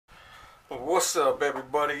What's up,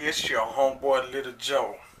 everybody? It's your homeboy Little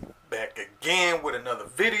Joe back again with another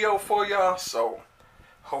video for y'all. So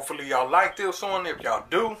hopefully y'all like this one. If y'all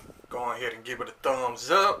do, go ahead and give it a thumbs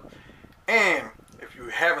up. And if you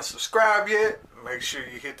haven't subscribed yet, make sure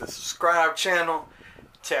you hit the subscribe channel,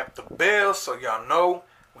 tap the bell so y'all know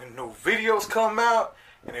when new videos come out.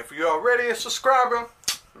 And if you're already a subscriber,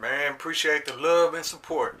 man, appreciate the love and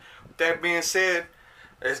support. With that being said,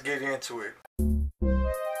 let's get into it.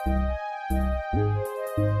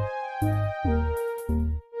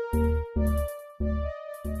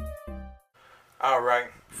 Alright,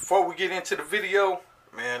 before we get into the video,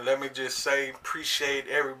 man, let me just say appreciate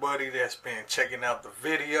everybody that's been checking out the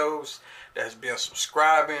videos, that's been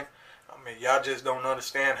subscribing. I mean, y'all just don't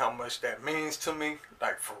understand how much that means to me.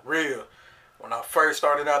 Like, for real. When I first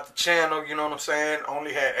started out the channel, you know what I'm saying,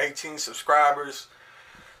 only had 18 subscribers.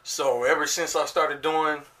 So ever since I started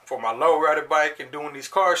doing for my lowrider bike and doing these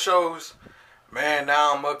car shows, man,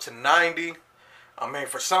 now I'm up to 90. I mean,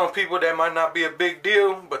 for some people that might not be a big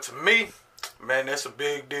deal, but to me, man, that's a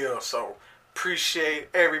big deal. So appreciate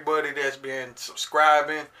everybody that's been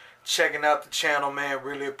subscribing, checking out the channel, man.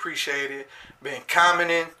 Really appreciate it. Been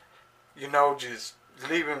commenting, you know, just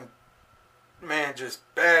leaving, man, just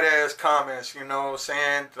badass comments, you know what I'm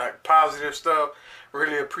saying, like positive stuff.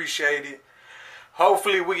 Really appreciate it.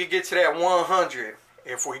 Hopefully we can get to that 100.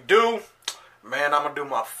 If we do, man, I'm gonna do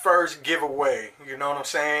my first giveaway. You know what I'm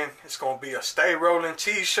saying? It's gonna be a Stay Rolling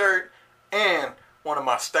t-shirt and one of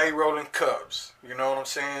my Stay Rolling cups. You know what I'm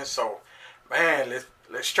saying? So, man,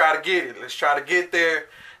 let's try to get it. Let's try to get there.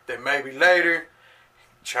 Then maybe later,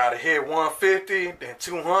 try to hit 150, then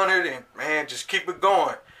 200, and man, just keep it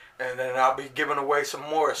going. And then I'll be giving away some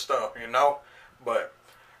more stuff, you know? But,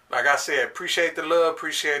 like I said, appreciate the love,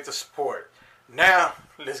 appreciate the support. Now,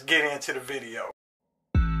 let's get into the video.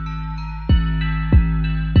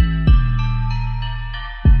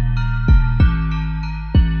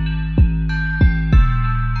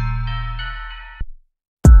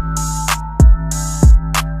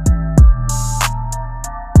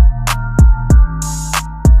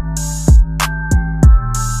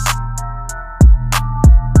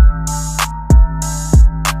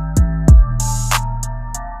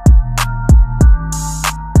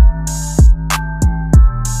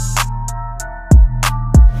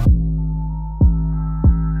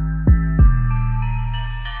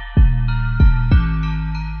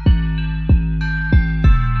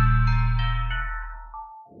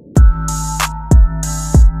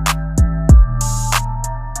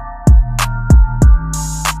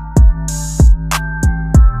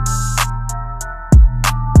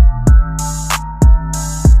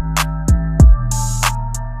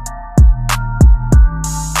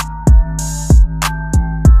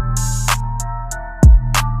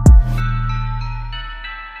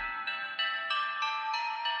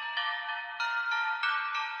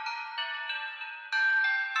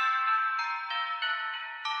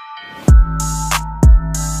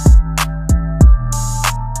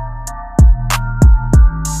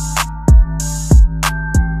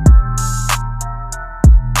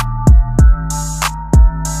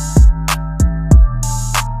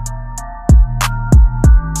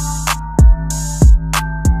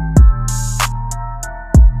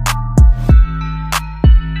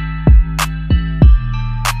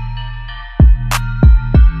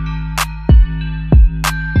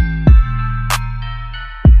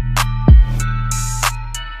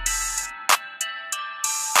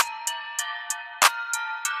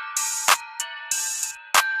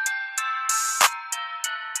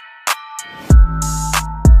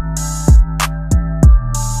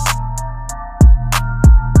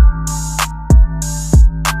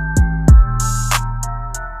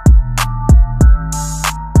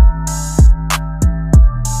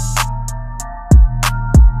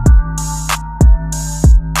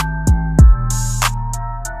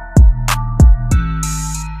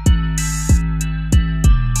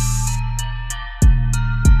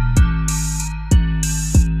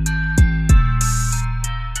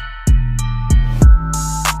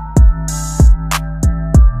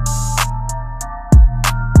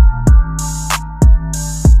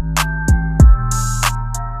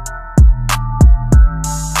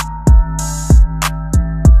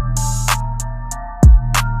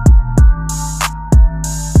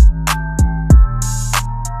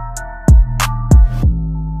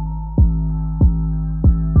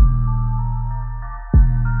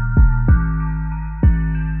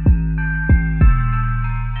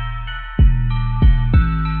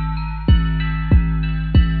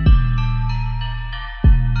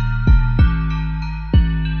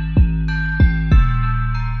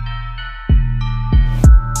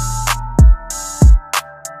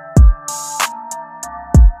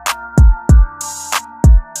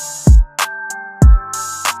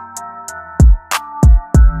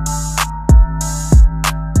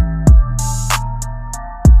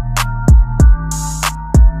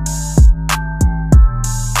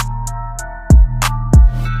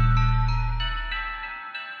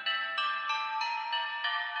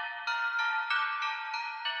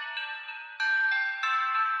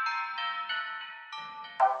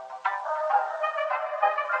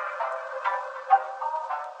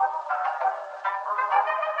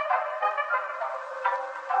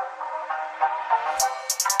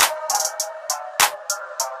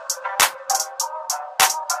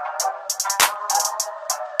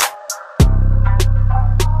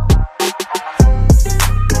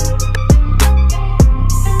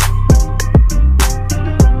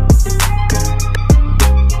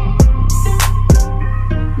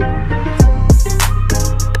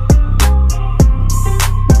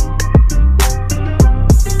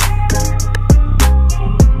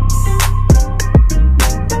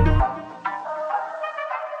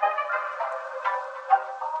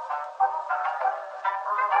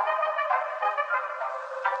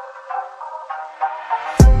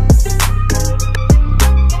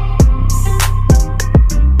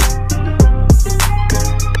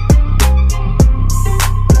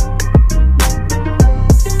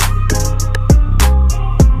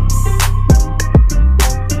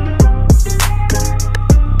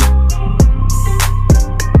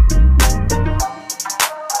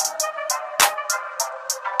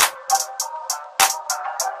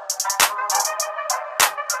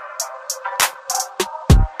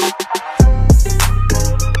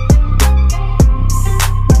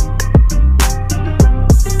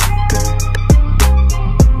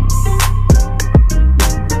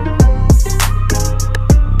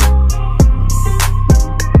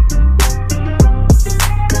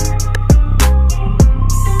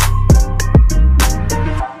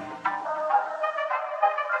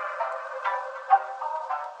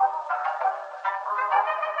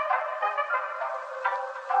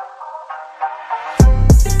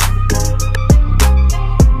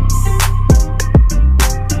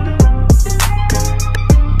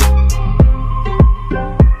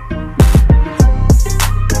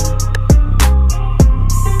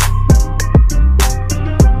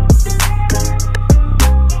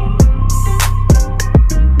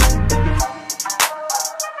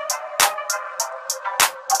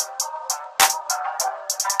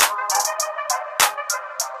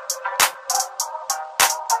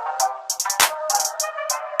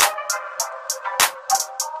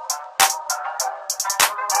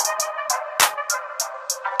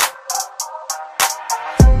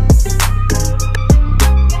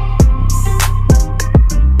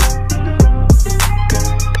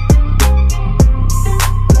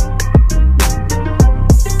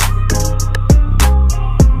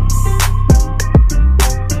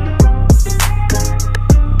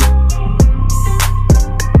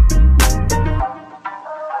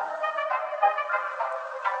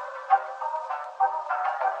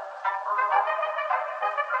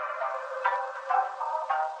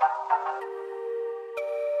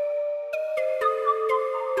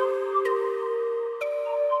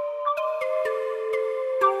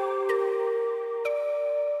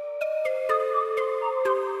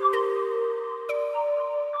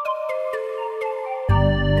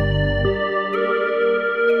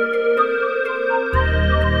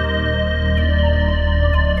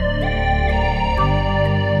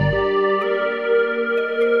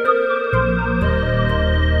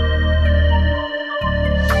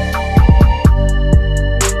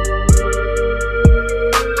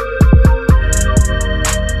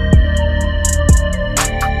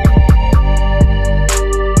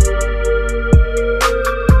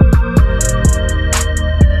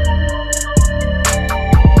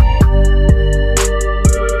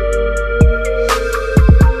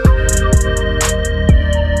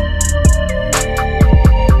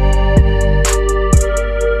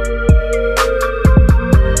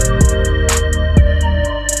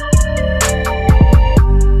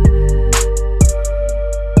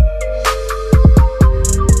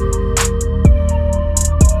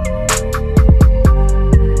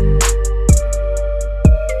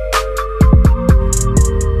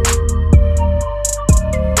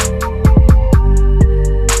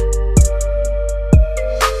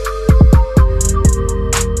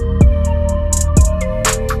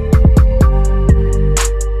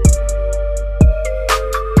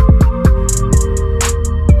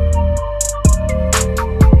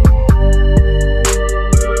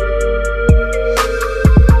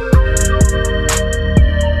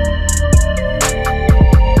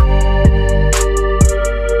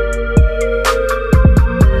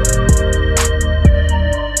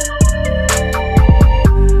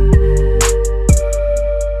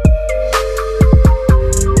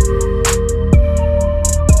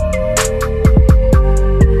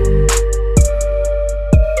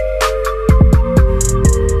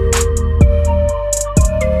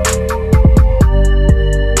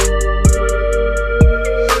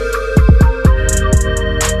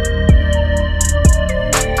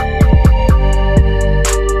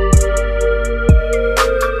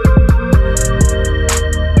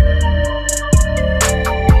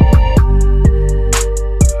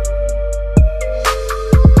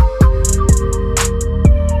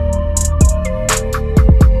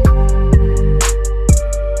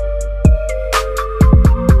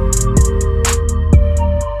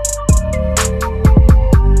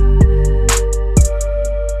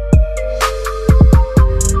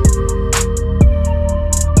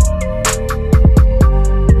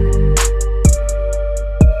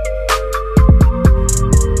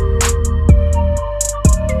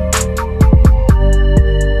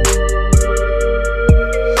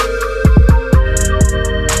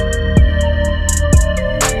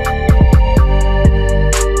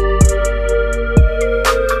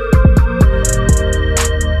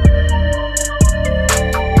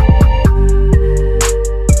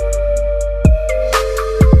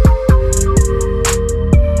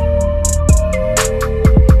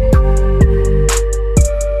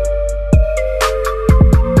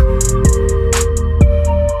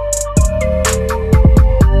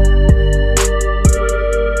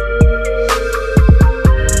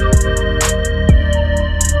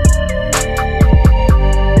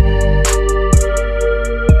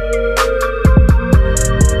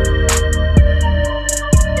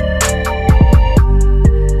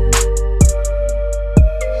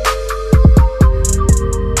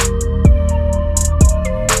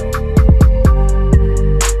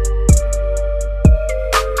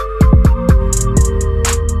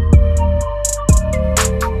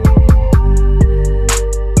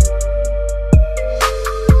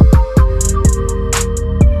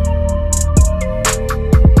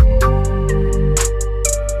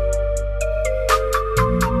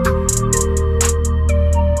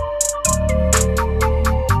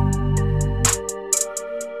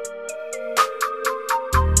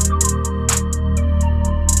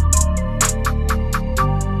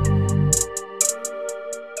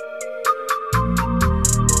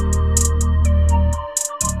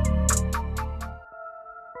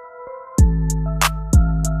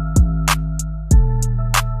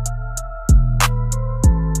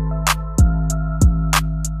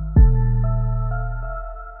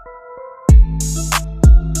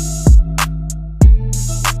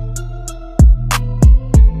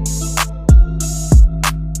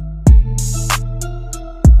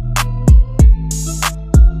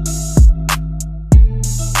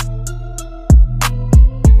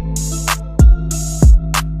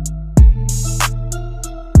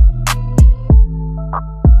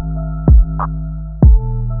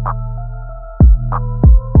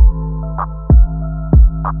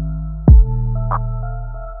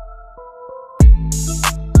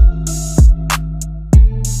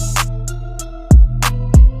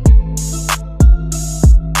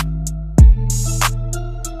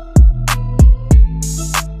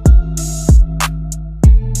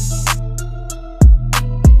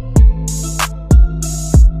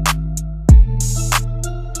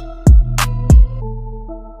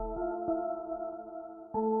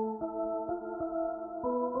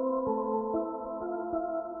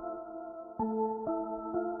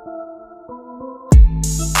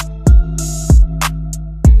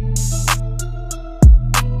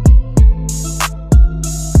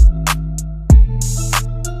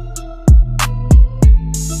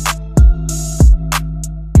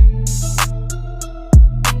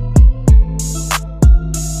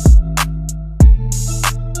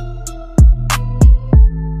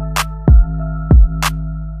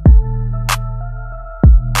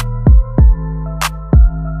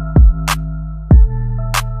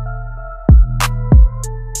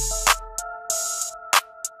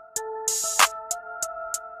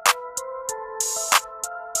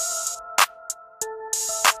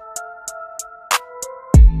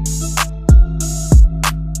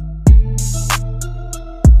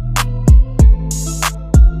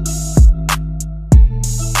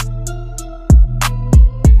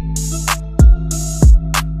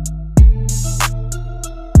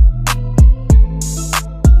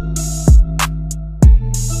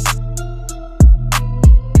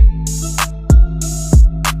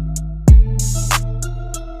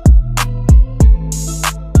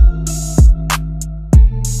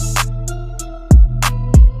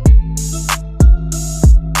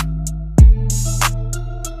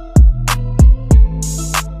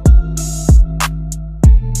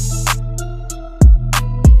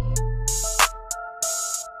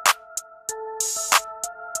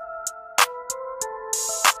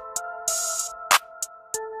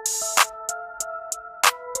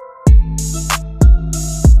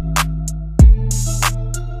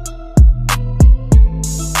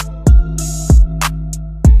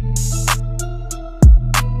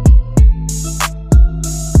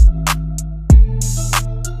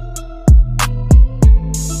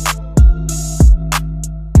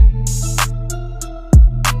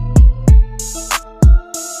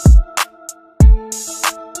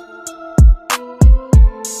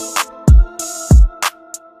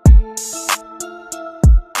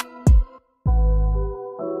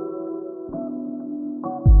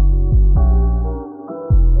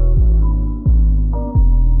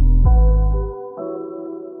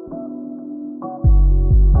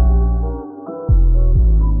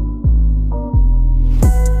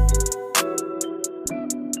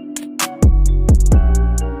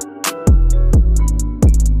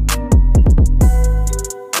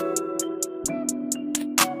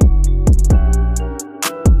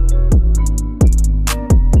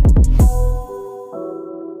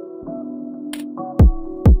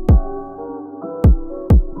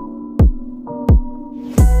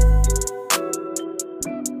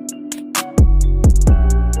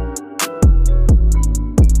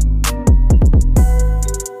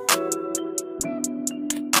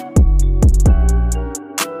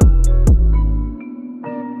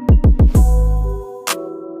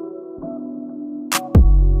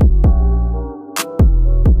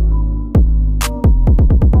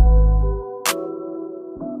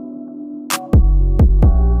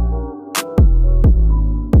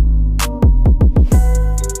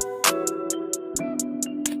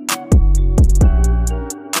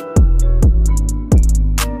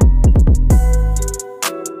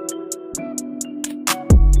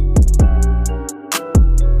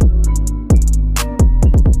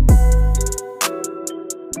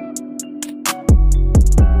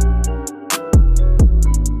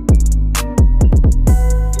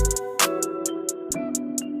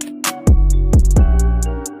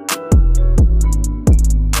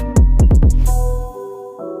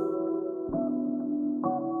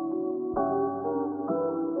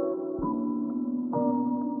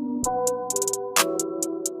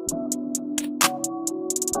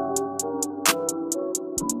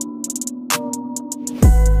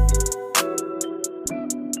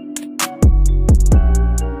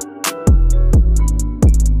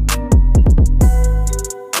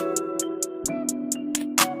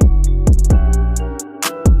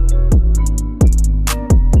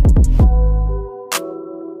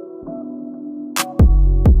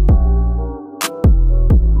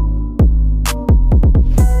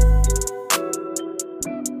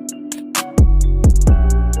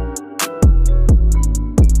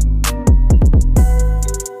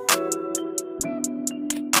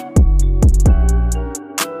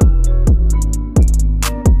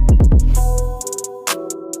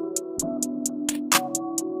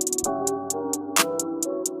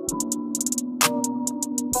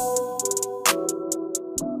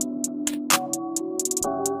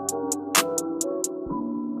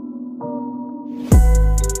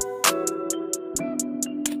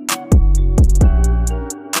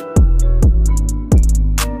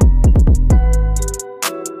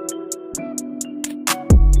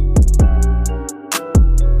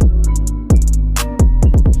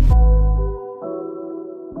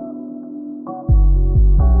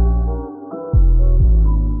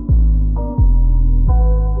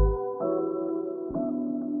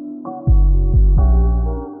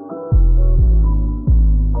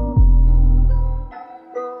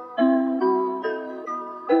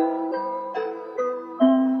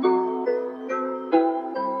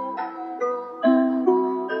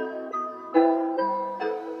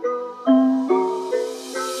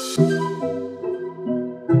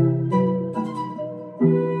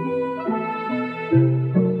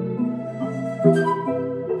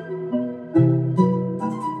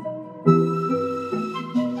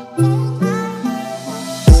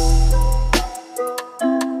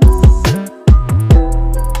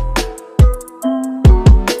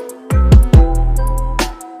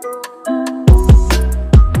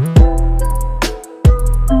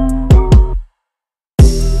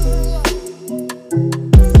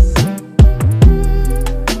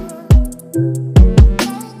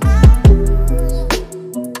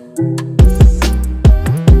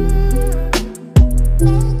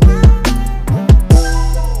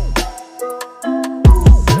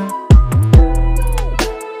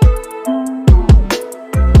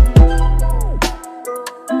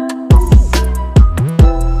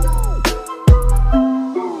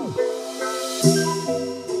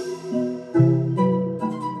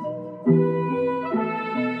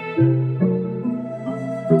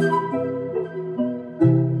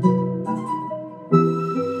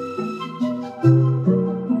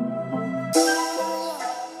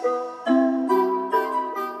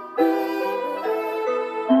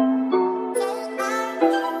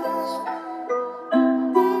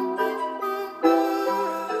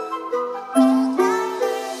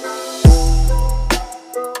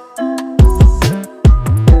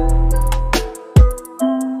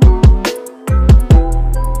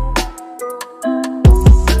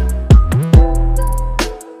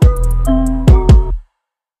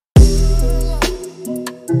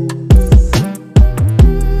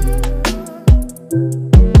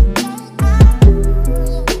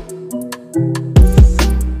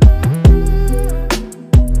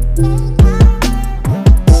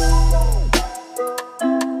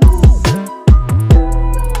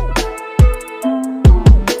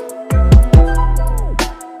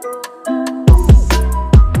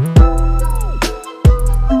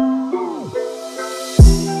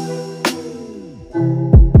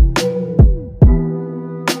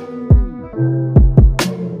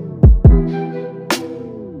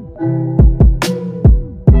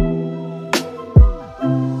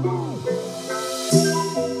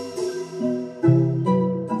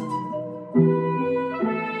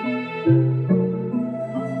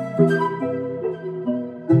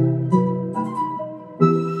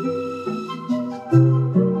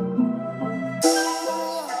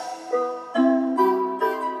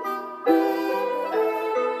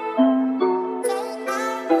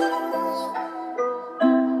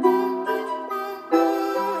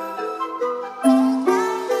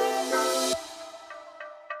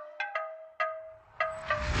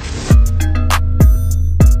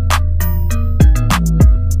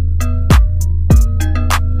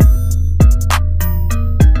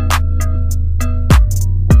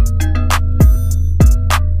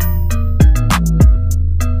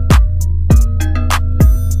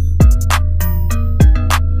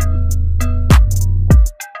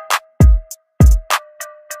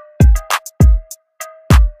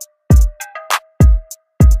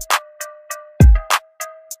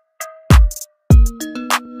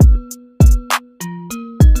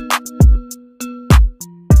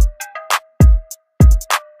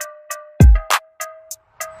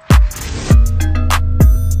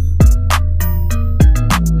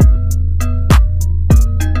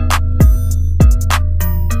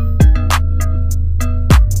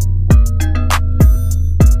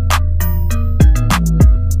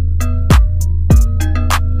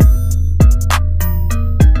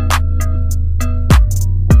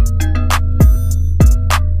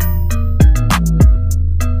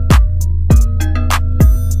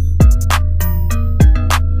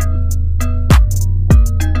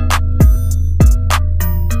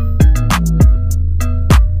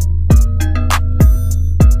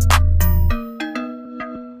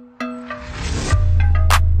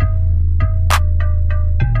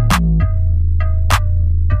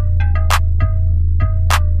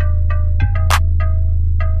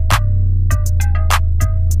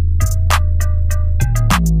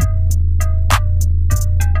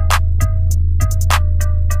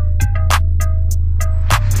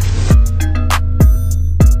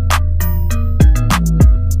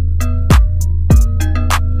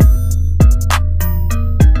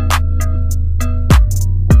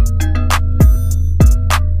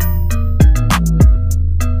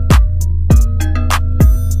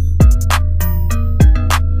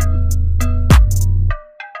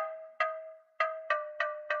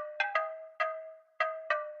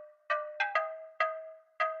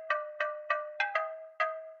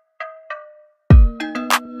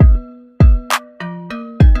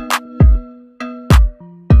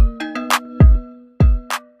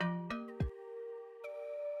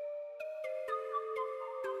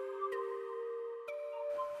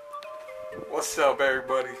 What's up,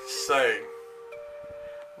 everybody? Say,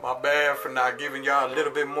 my bad for not giving y'all a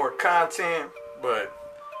little bit more content, but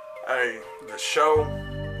hey, the show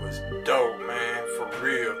was dope, man, for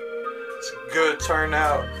real. It's a good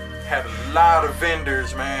turnout. Had a lot of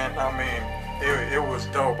vendors, man. I mean, it was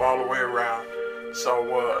dope all the way around. So,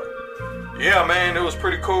 yeah, man, it was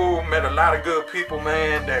pretty cool. Met a lot of good people,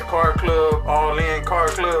 man. That car club, All In Car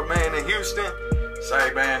Club, man, in Houston.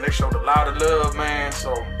 Say, man, they showed a lot of love, man.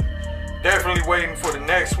 So, definitely waiting for the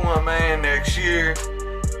next one, man, next year.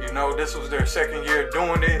 You know, this was their second year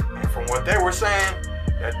doing it. And from what they were saying,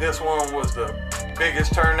 that this one was the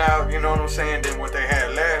biggest turnout, you know what I'm saying, than what they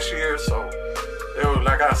had last year. So, it was,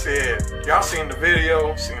 like I said, y'all seen the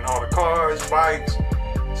video, seen all the cars, bikes.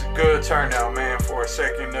 It's a good turnout, man, for a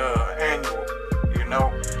second annual, you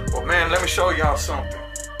know. But, man, let me show y'all something.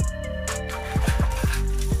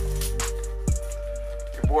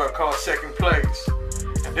 Your boy called second place.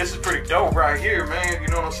 And this is pretty dope right here, man. You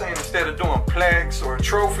know what I'm saying? Instead of doing plaques or a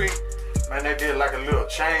trophy, man, they did like a little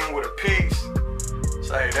chain with a piece.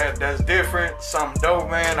 Say, that's different. Something dope,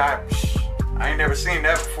 man. I ain't never seen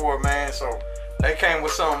that before, man. So, they came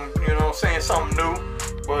with something, you know what I'm saying, something new.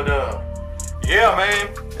 But, yeah,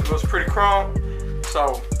 man, it was pretty crunk.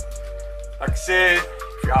 So, like I said,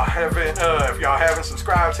 if y'all haven't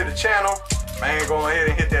subscribed to the channel, man, go ahead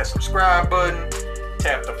and hit that subscribe button,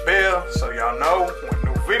 tap the bell so y'all know when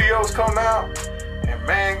new videos come out. And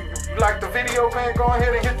man, if you like the video, man, go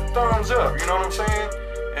ahead and hit the thumbs up. You know what I'm saying?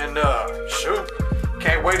 And shoot,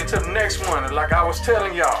 can't wait until the next one. And like I was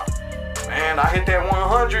telling y'all, man, I hit that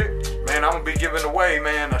 100, man, I'm gonna be giving away,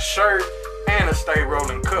 man, a shirt and a Stay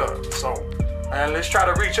Rolling cup. So, man, let's try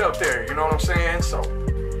to reach up there, you know what I'm saying? So,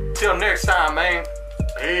 till next time, man,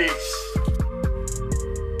 peace.